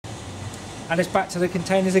And it's back to the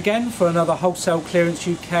containers again for another Wholesale Clearance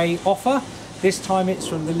UK offer. This time it's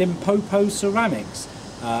from the Limpopo Ceramics,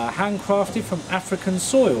 handcrafted from African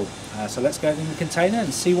soil. So let's go in the container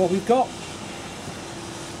and see what we've got.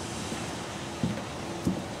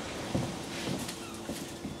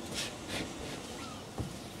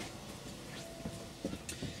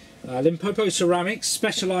 Limpopo Ceramics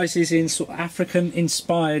specialises in sort of African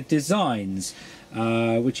inspired designs,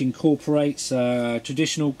 which incorporates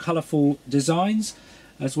traditional colourful designs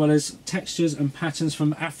as well as textures and patterns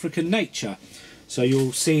from African nature. So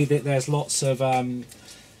you'll see that there's lots of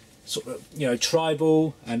sort of,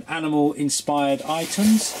 tribal and animal inspired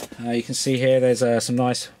items. You can see here there's some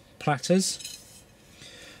nice platters.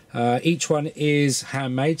 Each one is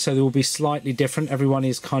handmade, so they will be slightly different. Everyone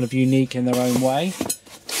is kind of unique in their own way.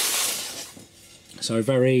 So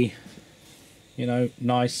very,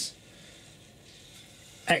 nice,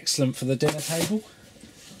 excellent for the dinner table.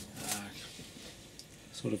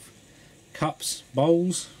 Sort of cups,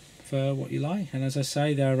 bowls for what you like. And as I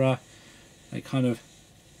say, they're kind of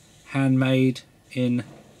handmade in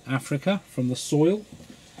Africa from the soil.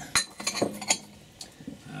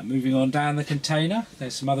 Moving on down the container,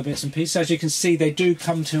 there's some other bits and pieces. As you can see, they do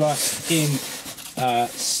come to us in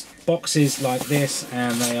boxes like this,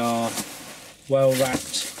 and they are well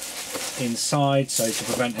wrapped inside, so to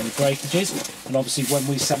prevent any breakages. And obviously when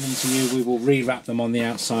we send them to you, we will re-wrap them on the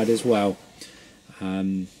outside as well.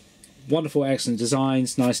 Wonderful, excellent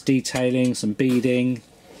designs, nice detailing, some beading,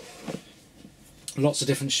 lots of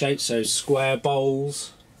different shapes, so square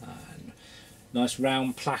bowls, nice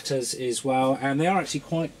round platters as well, and they are actually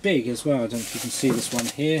quite big as well. I don't know if you can see this one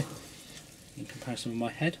here in comparison with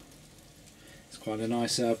my head. Quite a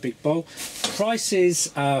nice big bowl. Prices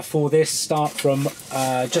for this start from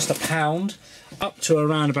just £1 up to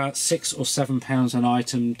around about £6 or £7 an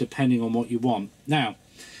item, depending on what you want. Now,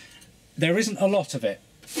 there isn't a lot of it.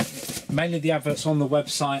 Mainly the adverts on the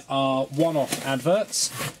website are one-off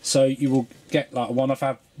adverts, so you will get like a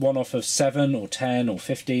one-off of 7 or 10 or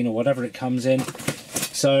 15 or whatever it comes in.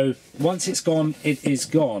 So once it's gone, it is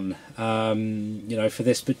gone. For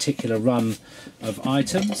this particular run of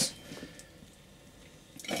items.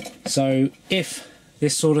 So if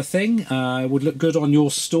this sort of thing would look good on your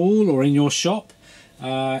stall or in your shop,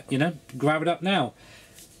 grab it up now.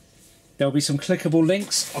 There'll be some clickable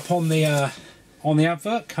links upon the on the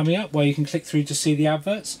advert coming up, where you can click through to see the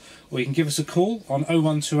adverts, or you can give us a call on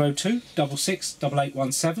 01202 66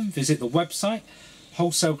 8817. Visit the website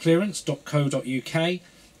wholesaleclearance.co.uk,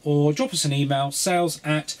 or drop us an email,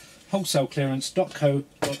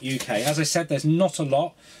 sales@wholesaleclearance.co.uk. As I said, there's not a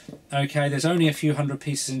lot. Okay, there's only a few hundred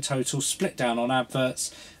pieces in total, split down on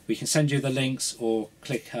adverts. We can send you the links or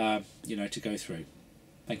click, to go through.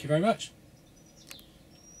 Thank you very much.